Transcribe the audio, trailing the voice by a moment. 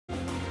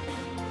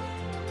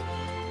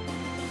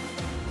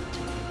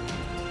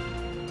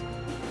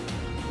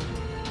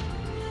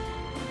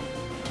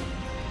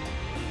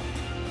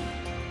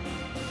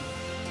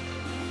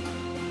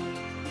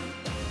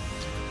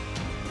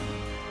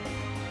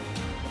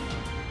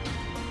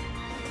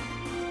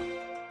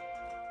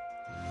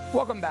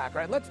Welcome back.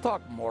 Right, let's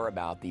talk more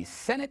about the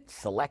Senate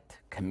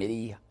Select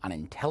Committee on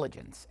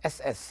Intelligence,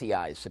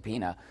 SSCI's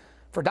subpoena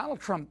for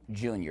Donald Trump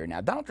Jr. Now,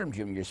 Donald Trump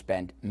Jr.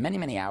 spent many,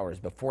 many hours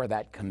before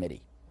that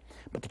committee.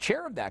 But the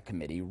chair of that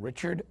committee,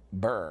 Richard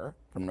Burr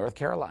from North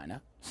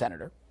Carolina,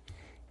 senator,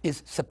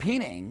 is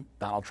subpoenaing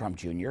Donald Trump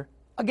Jr.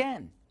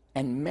 again.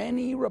 And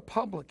many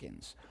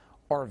Republicans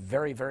are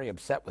very, very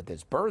upset with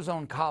this. Burr's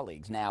own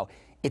colleagues. Now,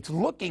 it's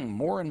looking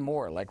more and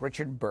more like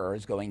Richard Burr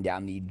is going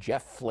down the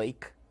Jeff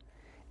Flake,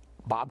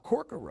 Bob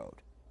Corker road,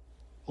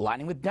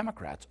 aligning with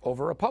Democrats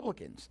over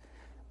Republicans.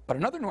 But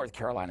another North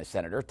Carolina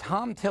senator,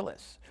 Tom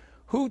Tillis,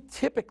 who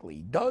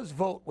typically does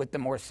vote with the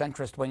more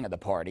centrist wing of the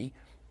party,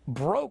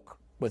 broke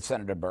with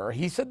Senator Burr.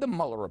 He said the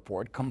Mueller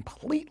report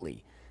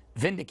completely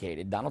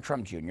vindicated Donald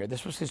Trump Jr.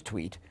 This was his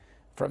tweet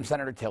from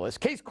Senator Tillis.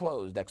 Case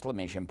closed,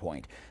 exclamation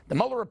point. The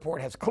Mueller report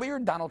has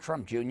cleared Donald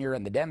Trump Jr.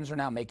 and the Dems are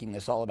now making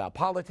this all about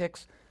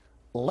politics.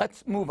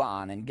 Let's move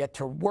on and get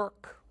to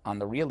work on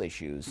the real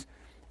issues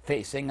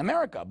facing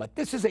America. But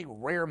this is a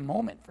rare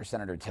moment for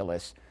Senator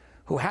Tillis,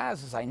 who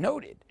has, as I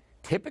noted,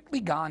 typically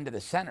gone to the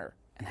center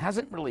and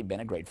hasn't really been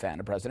a great fan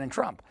of President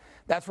Trump.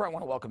 That's where I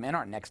want to welcome in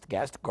our next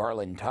guest,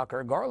 Garland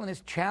Tucker. Garland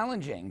is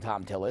challenging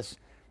Tom Tillis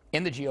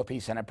in the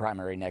GOP Senate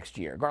primary next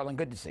year. Garland,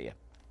 good to see you.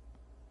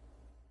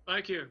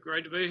 Thank you.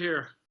 Great to be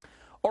here.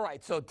 All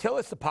right, so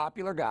Tillis, a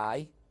popular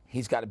guy.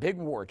 He's got a big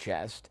war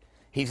chest.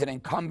 He's an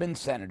incumbent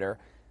senator.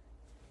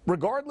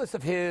 Regardless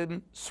of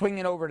him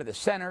swinging over to the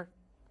center,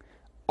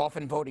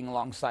 often voting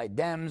alongside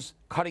Dems,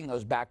 cutting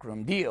those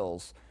backroom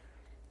deals,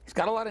 he's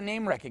got a lot of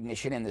name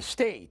recognition in the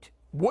state.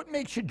 What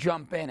makes you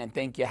jump in and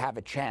think you have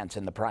a chance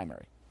in the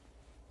primary?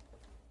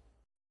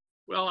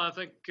 Well, I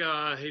think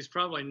he's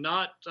probably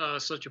not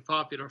such a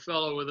popular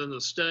fellow within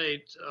the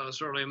state,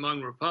 certainly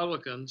among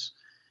Republicans.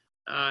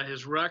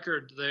 His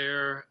record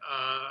there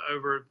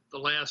over the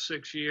last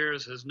 6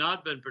 years has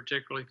not been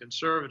particularly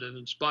conservative,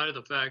 in spite of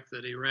the fact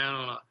that he ran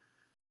on a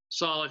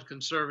solid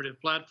conservative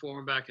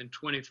platform back in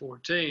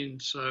 2014.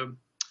 So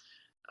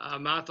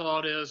my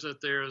thought is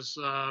that there is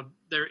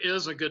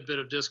a good bit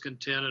of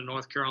discontent in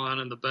North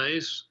Carolina in the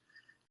base.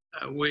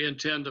 We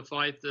intend to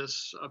fight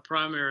this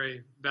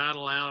primary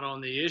battle out on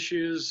the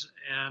issues,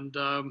 and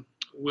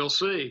we'll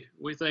see.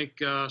 We think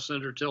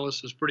Senator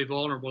Tillis is pretty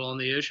vulnerable on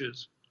the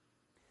issues.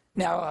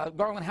 Now,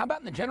 Garland, how about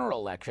in the general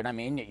election? I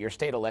mean, your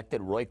state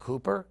elected Roy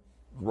Cooper.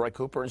 Roy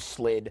Cooper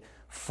slid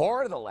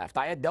far to the left.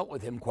 I had dealt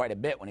with him quite a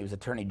bit when he was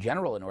Attorney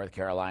General in North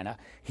Carolina.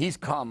 He's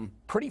come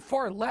pretty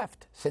far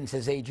left since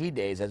his AG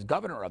days as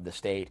governor of the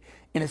state.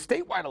 In a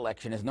statewide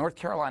election, is North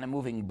Carolina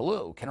moving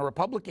blue? Can a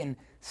Republican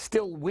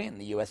still win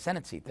the U.S.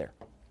 Senate seat there?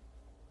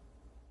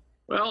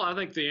 Well, I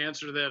think the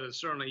answer to that is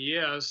certainly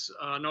yes.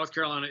 North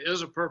Carolina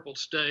is a purple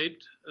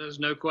state. There's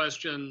no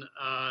question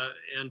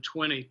in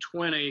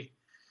 2020,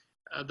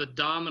 the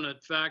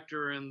dominant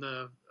factor in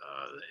the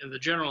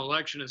general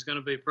election is going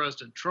to be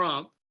President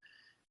Trump.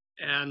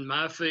 And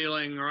my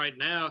feeling right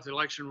now, if the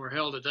election were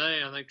held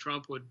today, I think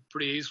Trump would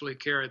pretty easily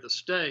carry the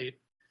state.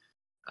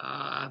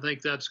 I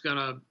think that's going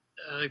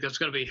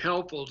to be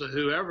helpful to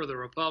whoever the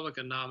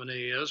Republican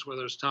nominee is,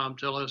 whether it's Tom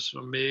Tillis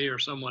or me or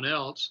someone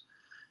else.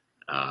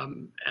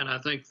 And I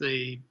think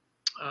the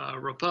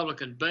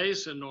Republican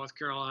base in North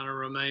Carolina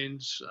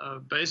remains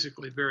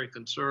basically very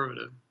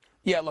conservative.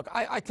 Yeah, look,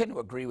 I tend to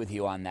agree with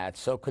you on that.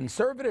 So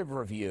Conservative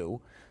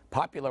Review,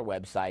 popular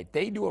website,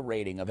 they do a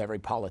rating of every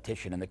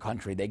politician in the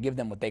country. They give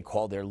them what they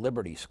call their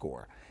Liberty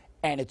score.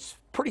 And it's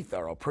pretty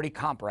thorough, pretty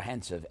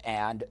comprehensive.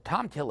 And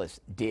Tom Tillis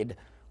did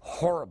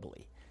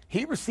horribly.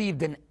 He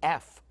received an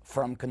F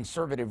from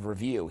Conservative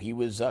Review. He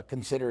was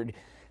considered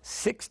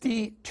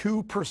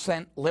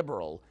 62%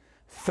 liberal,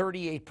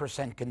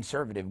 38%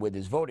 conservative with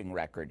his voting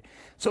record.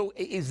 So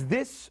is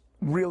this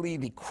really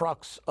the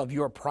crux of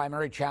your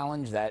primary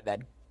challenge, that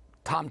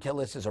Tom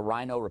Tillis is a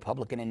rhino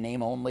Republican in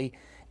name only,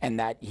 and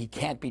that he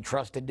can't be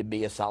trusted to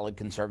be a solid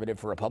conservative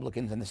for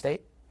Republicans in the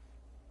state?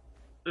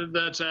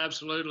 That's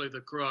absolutely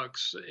the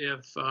crux.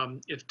 If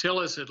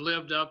Tillis had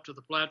lived up to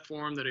the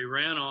platform that he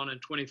ran on in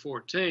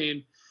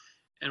 2014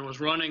 and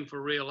was running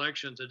for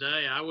re-election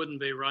today, I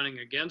wouldn't be running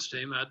against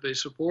him. I'd be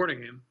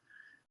supporting him.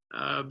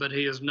 But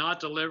he has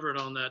not delivered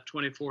on that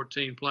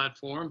 2014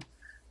 platform,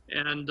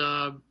 and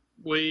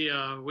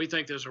we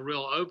think there's a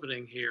real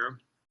opening here.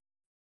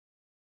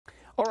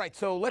 All right,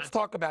 so let's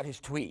talk about his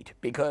tweet,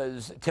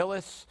 because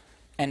Tillis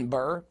and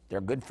Burr,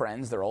 they're good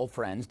friends, they're old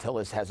friends.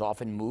 Tillis has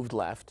often moved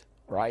left,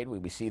 right?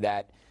 We see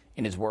that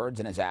in his words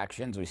and his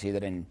actions. We see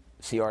that in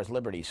CR's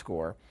Liberty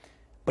score.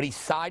 But he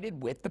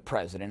sided with the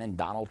president and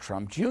Donald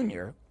Trump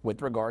Jr.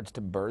 with regards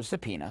to Burr's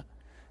subpoena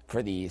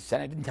for the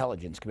Senate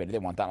Intelligence Committee. They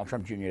want Donald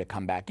Trump Jr. to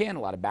come back in.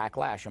 A lot of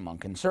backlash among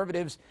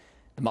conservatives.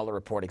 The Mueller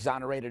report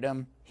exonerated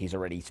him. He's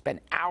already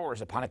spent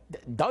hours upon it,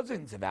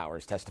 dozens of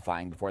hours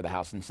testifying before the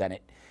House and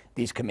Senate,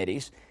 these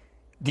committees.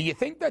 Do you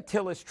think that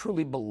Tillis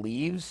truly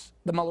believes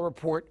the Mueller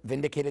report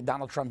vindicated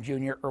Donald Trump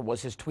Jr., or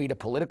was his tweet a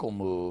political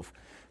move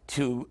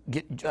to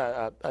get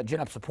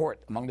gin up support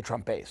among the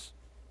Trump base?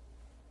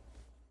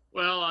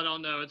 Well, I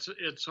don't know.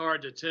 It's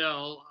hard to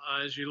tell.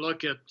 As you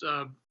look at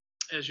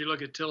as you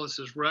look at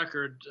Tillis's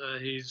record,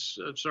 he's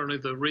certainly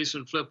the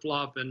recent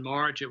flip-flop in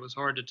March. It was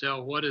hard to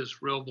tell what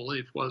his real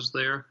belief was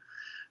there.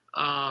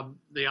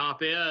 The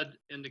op-ed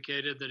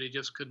indicated that he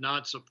just could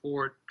not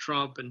support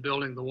Trump in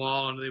building the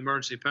wall under the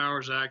Emergency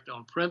Powers Act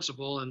on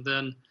principle. And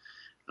then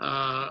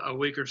a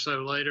week or so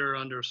later,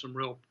 under some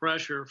real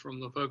pressure from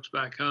the folks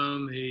back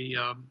home, he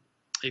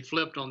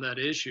flipped on that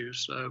issue.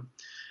 So,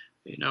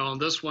 on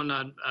this one,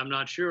 I'm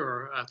not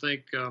sure. I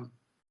think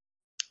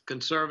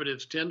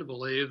conservatives tend to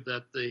believe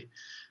that the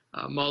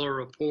Mueller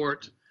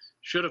report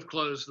should have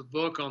closed the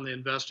book on the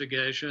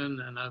investigation,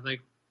 and I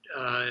think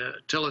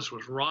Tillis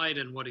was right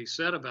in what he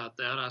said about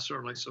that. I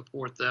certainly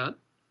support that.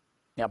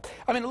 Yeah,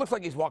 I mean, it looks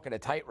like he's walking a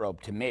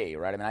tightrope to me,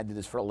 right? I mean, I do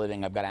this for a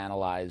living. I've got to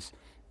analyze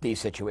these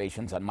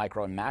situations on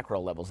micro and macro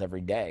levels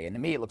every day, and to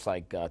me, it looks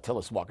like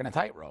Tillis walking a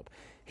tightrope.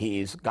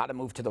 He's got to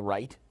move to the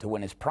right to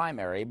win his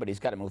primary, but he's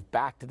got to move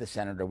back to the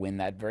center to win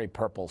that very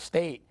purple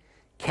state.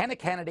 Can a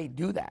candidate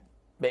do that?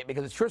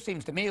 Because it sure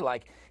seems to me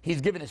like he's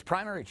given his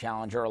primary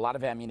challenger a lot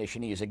of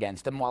ammunition to use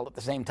against him, while at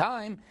the same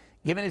time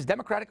giving his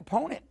Democratic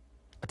opponent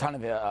a ton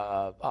of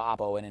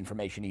oppo and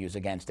information to use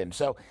against him.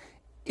 So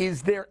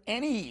is there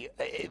any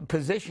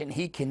position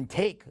he can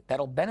take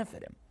that'll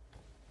benefit him?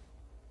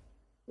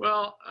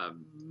 Well,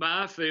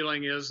 my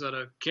feeling is that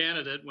a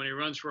candidate, when he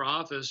runs for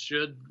office,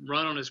 should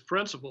run on his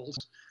principles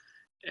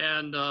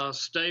and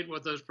state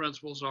what those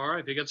principles are.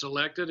 If he gets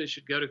elected, he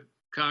should go to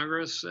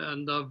Congress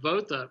and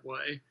vote that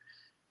way.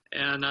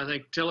 And I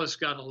think Tillis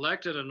got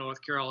elected in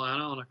North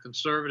Carolina on a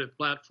conservative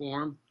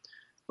platform,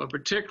 but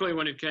particularly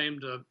when it came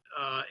to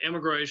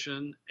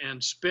immigration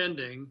and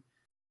spending,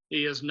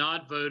 he has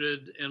not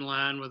voted in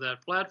line with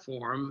that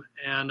platform.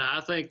 And I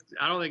don't think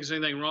there's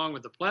anything wrong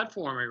with the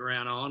platform he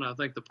ran on. I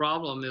think the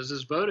problem is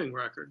his voting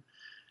record,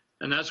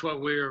 and that's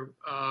what we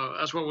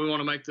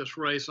want to make this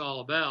race all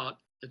about.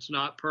 It's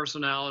not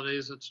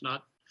personalities. It's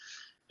not,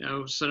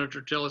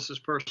 Senator Tillis's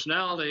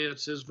personality.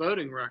 It's his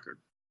voting record.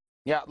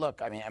 Yeah,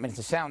 look, I mean, it's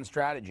a sound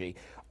strategy.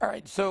 All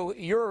right, so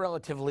you're a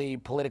relatively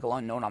political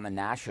unknown on the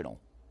national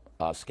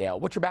scale.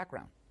 What's your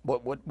background?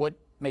 What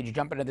made you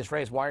jump into this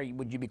race? Why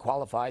would you be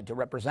qualified to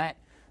represent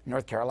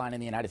North Carolina in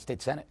the United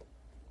States Senate?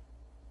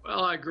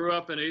 Well, I grew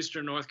up in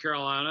eastern North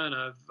Carolina,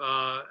 and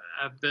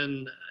I've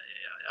been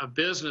a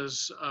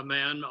business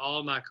man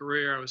all my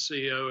career. I was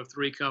CEO of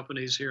 3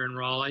 companies here in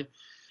Raleigh,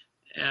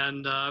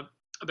 and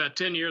about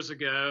 10 years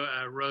ago,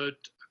 I wrote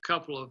a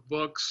couple of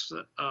books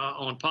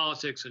on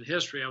politics and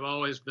history. I've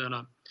always been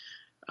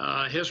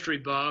a history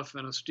buff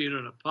and a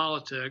student of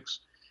politics,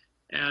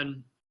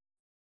 and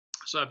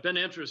so I've been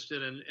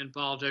interested in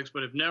politics,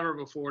 but have never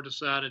before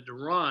decided to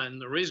run.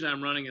 The reason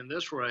I'm running in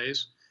this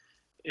race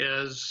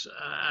is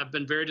I've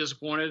been very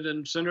disappointed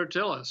in Senator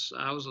Tillis.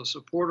 I was a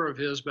supporter of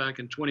his back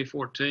in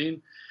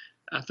 2014.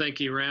 I think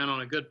he ran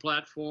on a good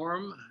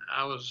platform.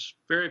 I was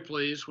very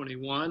pleased when he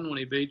won, when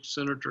he beat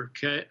Senator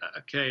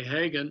Kay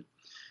Hagan.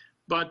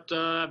 But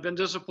I've been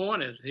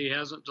disappointed. He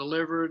hasn't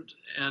delivered.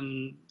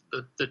 And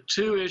the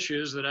 2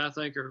 issues that I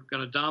think are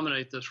going to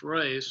dominate this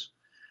race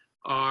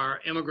are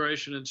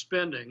immigration and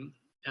spending.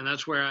 And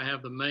that's where I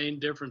have the main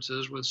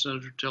differences with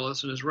Senator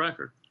Tillis and his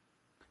record.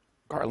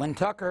 Garland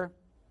Tucker,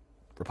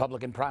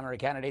 Republican primary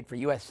candidate for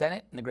U.S.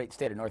 Senate in the great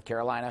state of North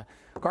Carolina.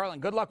 Garland,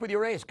 good luck with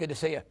your race. Good to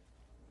see you.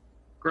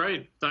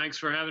 Great. Thanks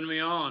for having me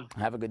on.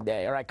 Have a good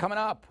day. All right, coming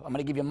up, I'm going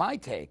to give you my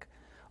take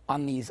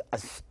on these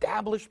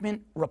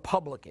establishment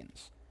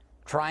Republicans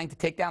trying to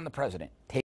take down the president.